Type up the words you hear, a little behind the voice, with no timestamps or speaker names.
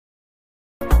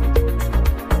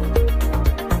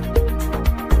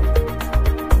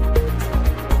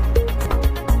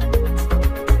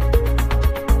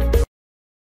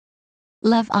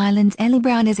Love Island's Ellie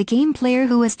Brown is a game player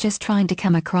who is just trying to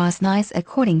come across nice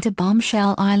according to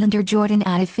bombshell Islander Jordan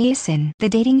Adefeyisan. The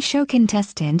dating show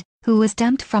contestant, who was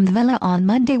dumped from the villa on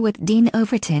Monday with Dean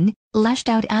Overton, lashed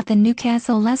out at the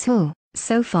Newcastle lass who,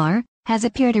 so far, has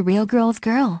appeared a real girl's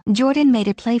girl. Jordan made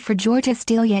a play for Georgia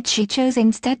Steele, yet she chose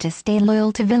instead to stay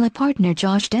loyal to villa partner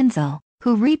Josh Denzel,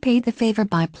 who repaid the favor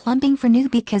by plumping for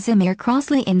newbie Casimir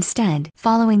Crossley instead.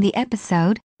 Following the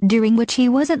episode, during which he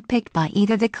wasn't picked by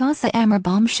either the Casa Amor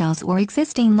bombshells or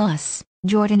existing loss,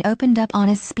 Jordan opened up on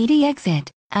his speedy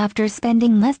exit, after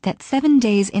spending less than 7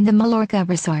 days in the Mallorca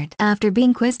resort. After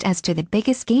being quizzed as to the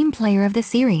biggest game player of the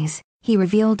series, he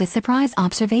revealed a surprise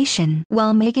observation.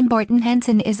 While Megan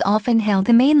Barton-Henson is often hailed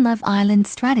the main Love Island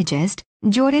strategist,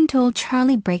 Jordan told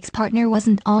Charlie Brake's partner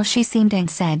wasn't all she seemed and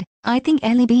said, "I think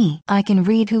Ellie B. I can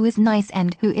read who is nice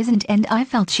and who isn't, and I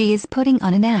felt she is putting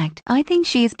on an act. I think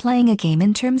she is playing a game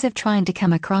in terms of trying to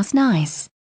come across nice."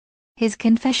 His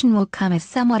confession will come as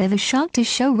somewhat of a shock to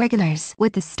show regulars,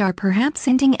 with the star perhaps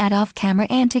hinting at off-camera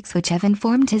antics which have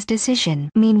informed his decision.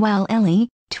 Meanwhile, Ellie,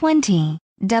 20,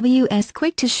 was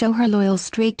quick to show her loyal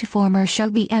streak to former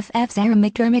show BFF Zara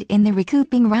McDermott in the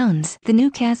recouping rounds. The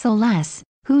Newcastle lass,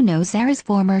 who knows Zara's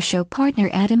former show partner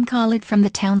Adam Collett from the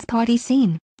town's party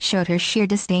scene, showed her sheer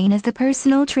disdain as the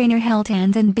personal trainer held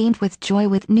hands and beamed with joy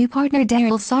with new partner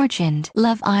Daryl Sargent.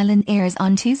 Love Island airs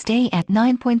on Tuesday at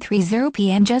 9:30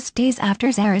 p.m. just days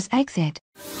after Zara's exit.